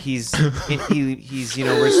 but he's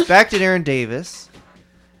respected Aaron Davis.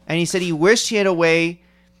 And he said he wished he had a way.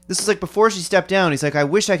 This was like before she stepped down. He's like, I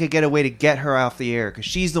wish I could get a way to get her off the air because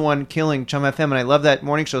she's the one killing Chum FM, and I love that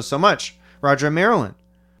morning show so much. Roger and Marilyn.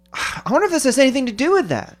 I wonder if this has anything to do with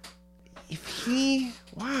that.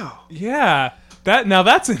 Wow. Yeah.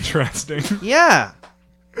 That's interesting. Yeah.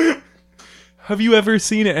 Have you ever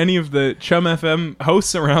seen any of the Chum FM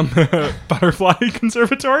hosts around the Butterfly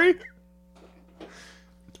Conservatory?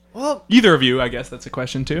 Well, Either of you, I guess that's a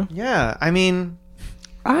question too. yeah. I mean,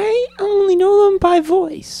 I only know them by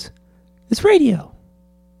voice. It's radio,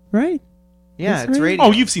 right? yeah, It's it's really- radio.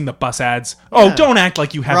 Oh, you've seen the bus ads. Oh, Yeah. don't act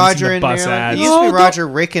like you haven't Roger seen the and bus Marilyn. ads. It used to be No, Roger,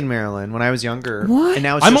 Rick, and Marilyn when I was younger. What? And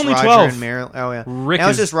now it's I'm just only Roger 12. and Marilyn. Oh, yeah. Rick now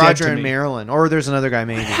it's is just dead Roger to and me. Marilyn. Or there's another guy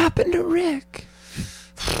maybe. What happened to Rick?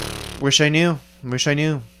 Wish I knew.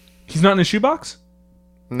 He's not in a shoebox?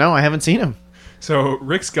 No, I haven't seen him. So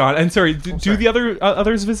Rick's gone. And sorry, do the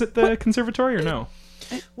others visit the conservatory or no?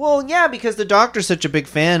 Well, yeah, because the doctor's such a big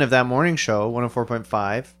fan of that morning show,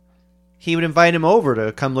 104.5. He would invite him over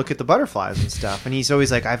to come look at the butterflies and stuff. And he's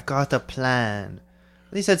always like, I've got the plan.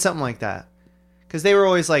 He said something like that. Because they were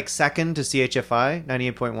always like second to CHFI,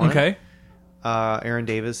 98.1. Okay. Aaron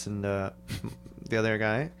Davis and the other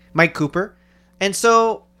guy, Mike Cooper. And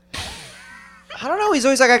so, I don't know. He's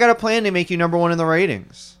always like, I got a plan to make you number 1 in the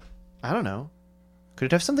ratings. I don't know. Could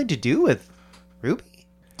it have something to do with Ruby?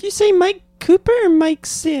 Do you say Mike Cooper or Mike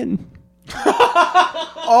Sin?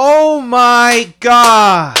 Oh my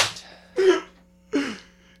God.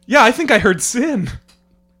 Yeah, I think I heard Sin.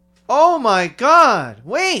 Oh my God.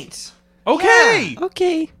 Wait. Okay.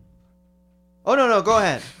 Okay. Oh, no, go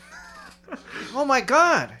ahead. Oh my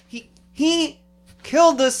God. He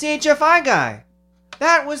killed the CHFI guy.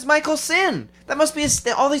 That was Michael Sin. That must be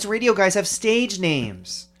all these radio guys have stage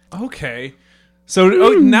names. Okay. So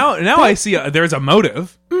now I see there's a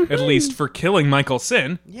motive, at least, for killing Michael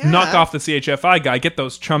Sin. Yeah. Knock off the CHFI guy, get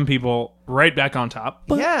those Chum people right back on top.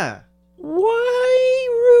 Yeah. Why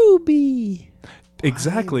Ruby?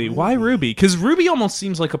 Exactly. Why Ruby? Because Ruby almost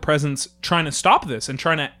seems like a presence trying to stop this and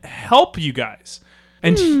trying to help you guys.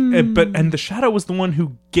 And and the Shadow was the one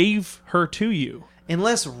who gave her to you.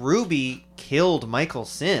 Unless Ruby killed Michael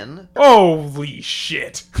Sin. Holy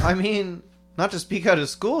shit. I mean, not to speak out of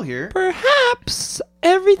school here. Perhaps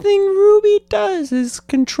everything Ruby does is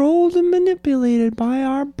controlled and manipulated by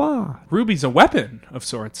our boss. Ruby's a weapon of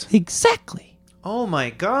sorts. Exactly. Oh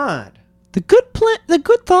my God. The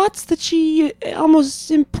good thoughts that she almost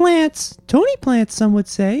implants, Tony plants, some would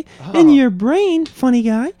say, in your brain, funny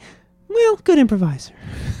guy. Well, good improviser.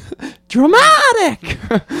 Dramatic!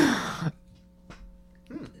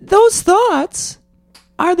 Those thoughts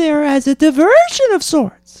are there as a diversion of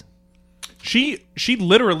sorts. She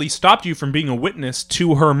literally stopped you from being a witness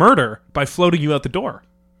to her murder by floating you out the door.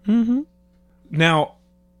 Mm-hmm. Now,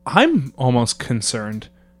 I'm almost concerned.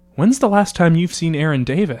 When's the last time you've seen Aaron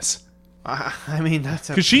Davis? I mean, that's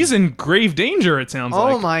a... Because she's in grave danger, it sounds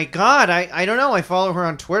like. Oh my God. I don't know. I follow her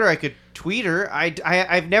on Twitter. I could tweet her.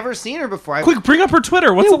 I've never seen her before. Quick, bring up her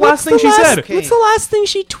Twitter. What's Yeah, the last thing she said? Okay. What's the last thing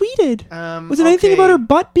she tweeted? Was it anything okay. about her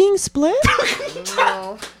butt being split?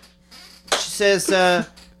 No. She says,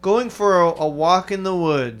 going for a walk in the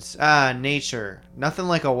woods. Ah, nature. Nothing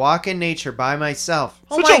like a walk in nature by myself.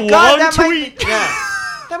 Such oh my a God, long that tweet. Might be, yeah,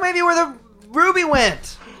 that might be where the Ruby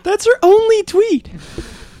went. That's her only tweet.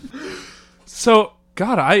 So,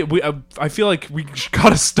 God, I feel like we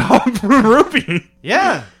gotta stop Ruby.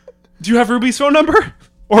 Yeah. Do you have Ruby's phone number?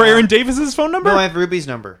 Or Aaron Davis's phone number? No, I have Ruby's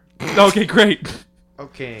number. Okay, great.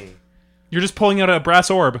 Okay. You're just pulling out a brass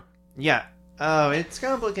orb. Yeah. Oh, it's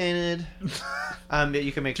complicated.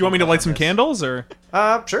 You can make. Do you want me to phone light calls some on this. candles, or?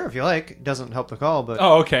 Sure, if you like. It doesn't help the call, but.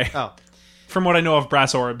 Oh, okay. Oh. From what I know of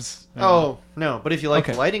brass orbs. Oh no! But if you like,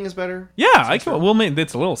 Okay. lighting is better. Yeah, I can. We'll make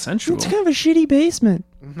it's a little sensual. It's kind of a shitty basement.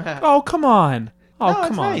 Oh, come on. Oh, No, it's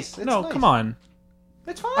come on. nice. It's No, nice. come on.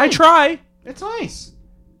 It's fine. I try. It's nice.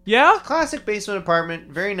 Yeah? Classic basement apartment.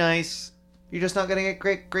 Very nice. You're just not gonna get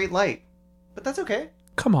great light, but that's okay.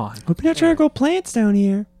 Come on. Hope you're not trying to grow plants down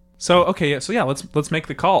here. So, okay, let's make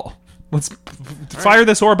the call. Let's fire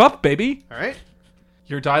this orb up, baby. All right.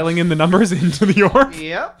 You're dialing in the numbers into the orb?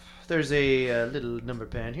 Yep. There's a little number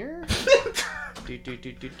pad here.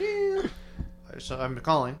 Do. So I'm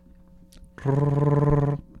calling.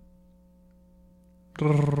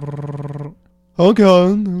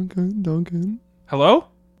 Duncan. Hello?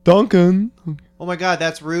 Duncan. Oh my God,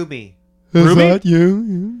 that's Ruby. Is Ruby? that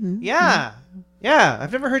you? Yeah. Yeah.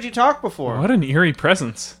 I've never heard you talk before. What an eerie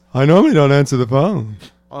presence. I normally don't answer the phone.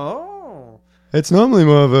 Oh. It's normally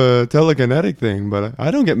more of a telekinetic thing, but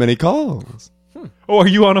I don't get many calls. Oh, are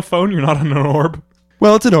you on a phone? You're not on an orb?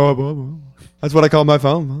 Well, it's an orb. That's what I call my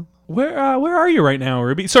phone. Where are you right now,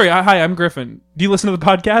 Ruby? Sorry, hi, I'm Griffin. Do you listen to the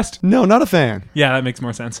podcast? No, not a fan. Yeah, that makes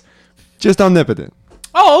more sense. Just omnipotent.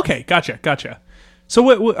 Oh, okay. Gotcha.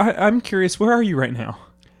 So I'm curious, where are you right now?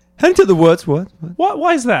 Heading to the woods. What?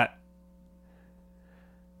 Why is that?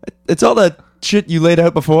 It's all that shit you laid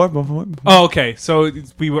out before. Oh, okay. So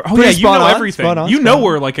we were. Oh, Pretty yeah. You spot know on, everything. spot on, You spot know on.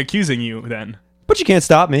 we're like accusing you then. But you can't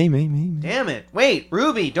stop me. Damn it. Wait,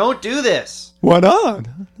 Ruby, don't do this. Why not?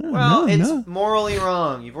 Well, No, it's no. morally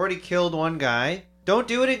wrong. You've already killed one guy. Don't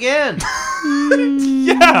do it again.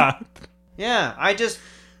 Yeah. Yeah, I just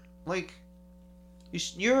like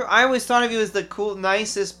you're. I always thought of you as the cool,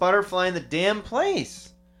 nicest butterfly in the damn place.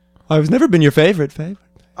 I've never been your favorite.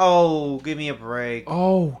 Oh, give me a break.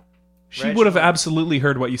 Oh, she Reginald. would have absolutely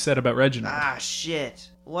heard what you said about Reginald. Ah, shit.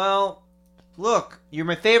 Well, look, you're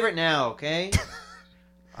my favorite now. Okay.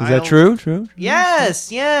 Is that true? True? Yes.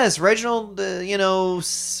 Reginald,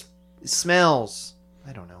 smells.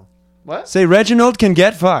 I don't know. What? Say Reginald can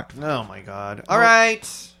get fucked. Oh my God. All right.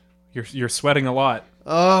 You're sweating a lot.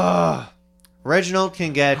 Ugh. Reginald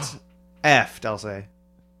can get effed, I'll say.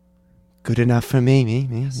 Good enough for me.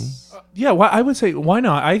 Yeah, I would say why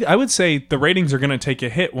not? I would say the ratings are going to take a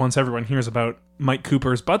hit once everyone hears about Mike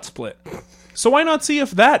Cooper's butt split. So why not see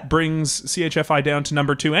if that brings CHFI down to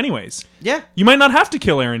number 2 anyways? Yeah. You might not have to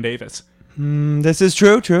kill Aaron Davis. This is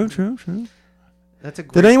true. That's a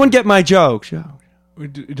great... Did anyone get my joke?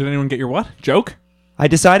 Did anyone get your what? Joke? I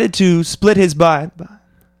decided to split his butt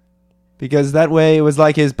because that way it was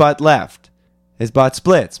like his butt left. His butt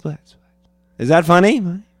split. Is that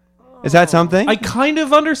funny? Is that something? I kind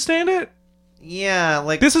of understand it. Yeah,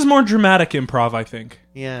 like... This is more dramatic improv, I think.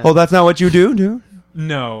 Yeah. Oh, that's not what you do?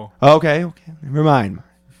 No. Okay. Never mind.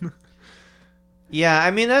 Yeah,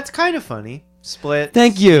 I mean, that's kind of funny. Split.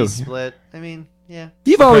 Thank you. Split. I mean, yeah.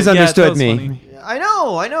 You've always Right, yeah, that understood was me. funny. I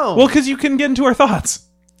know. Well, because you can get into our thoughts.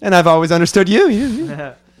 And I've always understood you.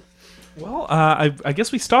 Well, I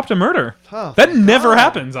guess we stopped a murder. Oh, That thank never God.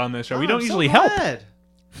 happens on this show. We Oh, don't I'm so usually help. glad.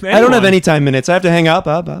 I don't have any time minutes. I have to hang up.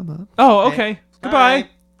 Oh, okay. Goodbye. Bye.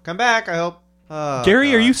 Come back, I hope. Oh,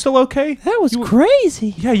 Gary, are God. you still okay? That was You-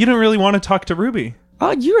 crazy. Yeah, you didn't really want to talk to Ruby.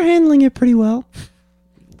 Oh, you're handling it pretty well.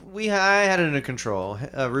 I had it under control.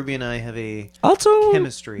 Ruby and I have a Also,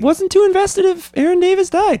 chemistry. wasn't too invested if Aaron Davis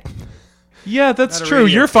died. Yeah, that's Not a true.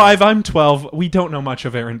 radio You're fan. 5, I'm 12. We don't know much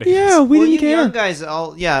of Aaron Davis. Yeah, we well, didn't you care. young guys,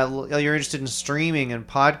 you're interested in streaming and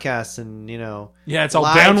podcasts and, Yeah, it's all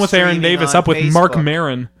live down with Aaron streaming Davis, on up with Mark Facebook.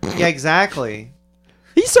 Maron. Yeah, exactly.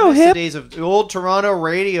 He's so Miss the hip. days of the old Toronto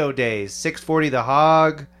radio days. 640 The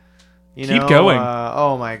Hog. Keep going.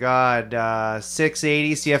 Oh my God.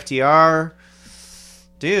 680 CFTR.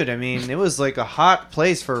 Dude, I mean, it was like a hot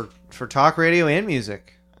place for talk radio and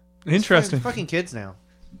music. Interesting. Fucking kids now.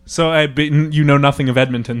 So you know nothing of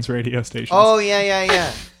Edmonton's radio stations. Oh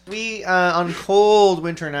yeah. We on cold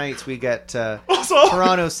winter nights we get Also-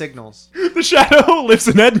 Toronto signals. The Shadow lives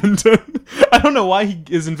in Edmonton. I don't know why he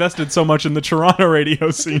is invested so much in the Toronto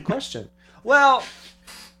radio scene. Question. Well,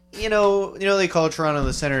 you know they call Toronto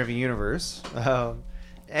the center of the universe.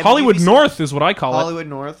 And Hollywood BBC North is what I call Hollywood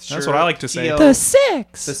North. Sure. That's what I like to say. TO, The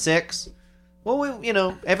Six. the 6. Well,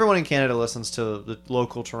 everyone in Canada listens to the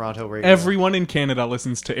local Toronto it. radio. Everyone in Canada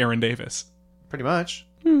listens to Aaron Davis. Pretty much.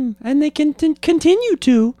 And they can continue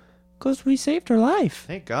to, because we saved her life.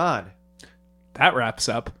 Thank God. That wraps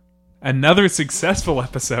up Another successful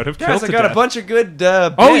episode of Kill Guys, to I got Death. a bunch of good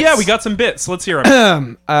bits. Oh yeah, we got some bits. Let's hear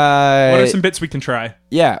them. What are some bits we can try?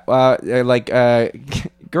 Yeah,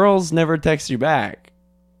 girls never text you back.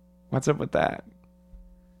 What's up with that?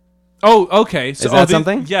 Oh, okay. So, Is that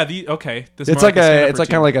something? Yeah. Okay. This It's more like stand-up it's like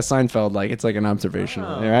kind routine. of like a Seinfeld, like it's like an observation,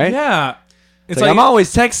 right? Yeah. It's like, I'm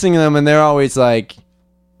always texting them, and they're always like,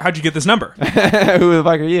 how'd you get this number? "Who the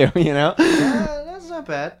fuck are you?" You know? That's not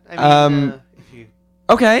bad. I mean, if you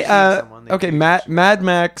Okay. someone, they Okay. do Mad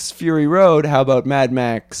Max Fury Road. How about Mad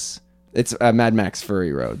Max? It's Mad Max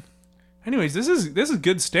Fury Road. Anyways, this is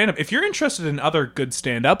good stand-up. If you're interested in other good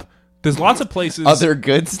stand-up, there's lots of places. Other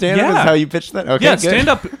good stand-up is Yeah. how you pitch that. Okay. Yeah, good.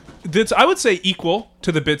 stand-up. That's I would say equal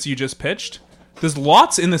to the bits you just pitched. There's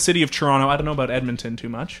lots in the city of Toronto. I don't know about Edmonton too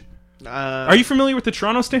much. Are you familiar with the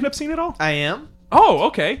Toronto stand-up scene at all? I am. Oh,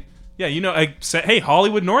 okay. Yeah, you know, I said, hey,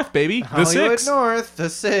 Hollywood North, baby. Hollywood the Six. North, the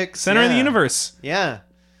Six. Center of the yeah. universe. Yeah.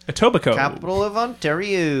 Etobicoke. Capital of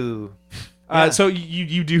Ontario. So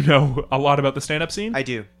you do know a lot about the stand-up scene? I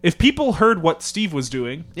do. If people heard what Steve was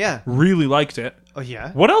doing, Yeah. really liked it, Oh,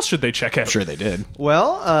 yeah. what else should they check out? Sure, they did.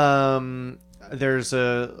 Well, there's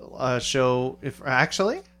a show. If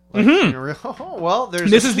actually, like, in a real, well, there's.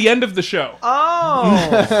 This is the end of the show.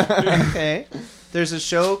 Oh, okay. There's a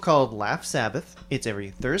show called Laugh Sabbath. It's every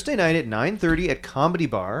Thursday night at 9:30 at Comedy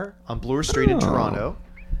Bar on Bloor Street in Toronto,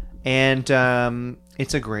 and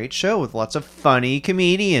it's a great show with lots of funny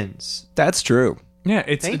comedians. That's true. Yeah,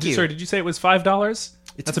 it's. Thank you. Sorry, did you say it was $5?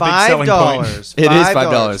 It's That's a big selling point. $5. It is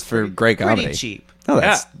 $5 for great comedy. Pretty cheap. Oh,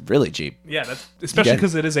 that's Yeah. really cheap. Yeah, that's especially get it.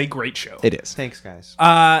 because it is a great show. It is. Thanks, guys.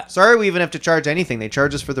 Uh, We even have to charge anything. They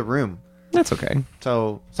charge us for the room. That's okay.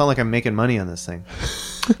 So it's not like I'm making money on this thing.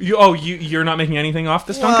 you're not making anything off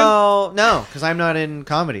this, Duncan? Well, no, because I'm not in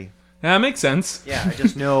comedy. That makes sense. Yeah, I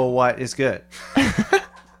just know what is good.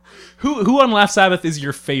 Who on Laugh Sabbath is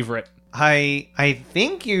your favorite? I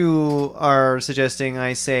think you are suggesting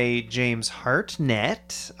I say James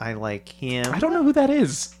Hartnett. I like him. I don't know who that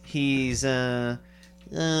is. He's hung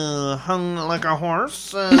like a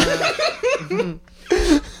horse.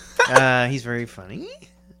 He's very funny.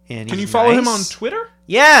 And Can he's you follow him nice. on Twitter?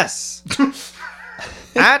 Yes.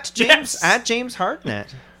 at Yes. James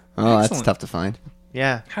Hartnett. Oh, that's Excellent. tough to find.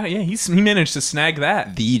 Yeah. Yeah, he managed to snag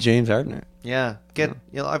that. The James Hartnett. Yeah. A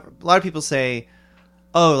lot of people say,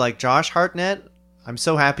 "Oh, like Josh Hartnett." I'm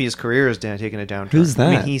so happy his career is taking a downturn. Who's I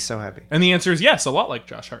mean, that? he's so happy. And the answer is yes, a lot like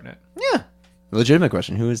Josh Hartnett. Yeah. Legitimate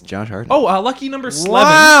question. Who is Josh Hartnett? Oh, lucky number 11.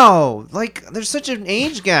 Wow. Like, there's such an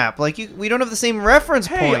age gap. Like, we don't have the same reference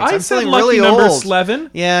Hey, points. I I'm said feeling lucky really number old.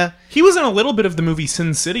 11. Yeah. He was in a little bit of the movie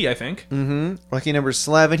Sin City, I think. Lucky number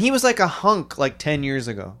 11. He was like a hunk like 10 years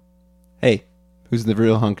ago. Hey, who's the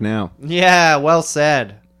real hunk now? Yeah, well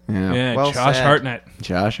said. Yeah. Yeah, well Josh said. Hartnett.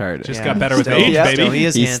 Josh Hartnett. Just Yeah. got better with Still- age, yeah. baby. Still, he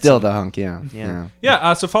is He's handsome. still the hunk, yeah. Yeah.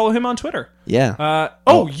 Yeah, so follow him on Twitter. Yeah.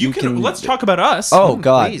 You can. Let's talk about us. Oh,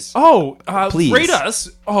 God. Please. Please. Rate us.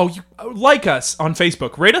 Like us on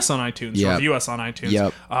Facebook. Rate us on iTunes. Yep. Review us on iTunes.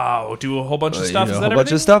 Yep. Do a whole bunch of stuff. you know, Is a that whole bunch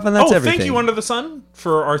everything? of stuff, and that's Thank everything. you, Under the Sun,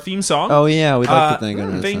 for our theme song. Oh, yeah. We'd like to thank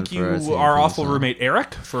Under the Thank Sun you, for us. our awful roommate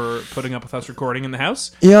Eric, for putting up with us recording in the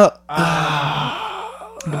house. Yeah.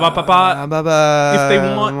 If they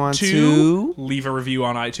want to leave a review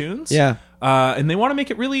on iTunes, Yeah. and they want to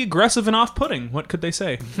make it really aggressive and off-putting, what could they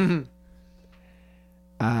say?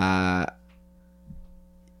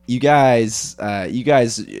 You guys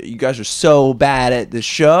are so bad at the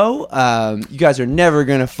show. You guys are never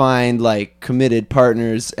gonna find like committed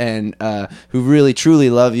partners and who really truly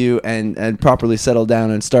love you and properly settle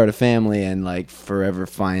down and start a family and like forever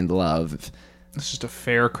find love. It's just a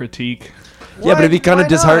fair critique. Yeah, but it'd be kind Why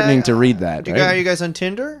of not? disheartening to read that. Are Right? you guys on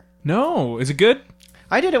Tinder? No, is it good?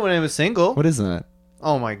 I did it when I was single. What is that?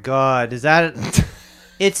 Oh my god, is that?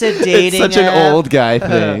 It's a dating. It's such app. an old guy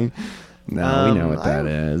thing. No, we know what I- that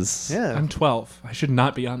is. Yeah. I'm 12. I should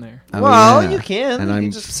not be on there. Oh, Well, yeah. you can. And You I'm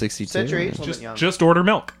can just 62. set your age a little Just, bit young. just order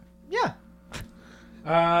milk.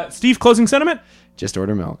 Yeah. Steve, closing sentiment? Just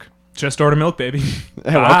order milk. Just order milk, baby.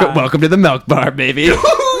 Welcome to the milk bar, baby.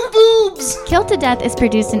 Killed to Death is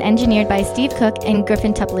produced and engineered by Steve Cook and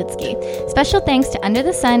Griffin Tuplitsky. Special thanks to Under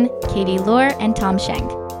the Sun, Katie Lohr, and Tom Schenk.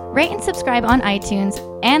 Rate and subscribe on iTunes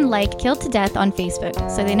and like Killed to Death on Facebook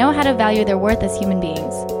so they know how to value their worth as human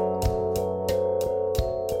beings.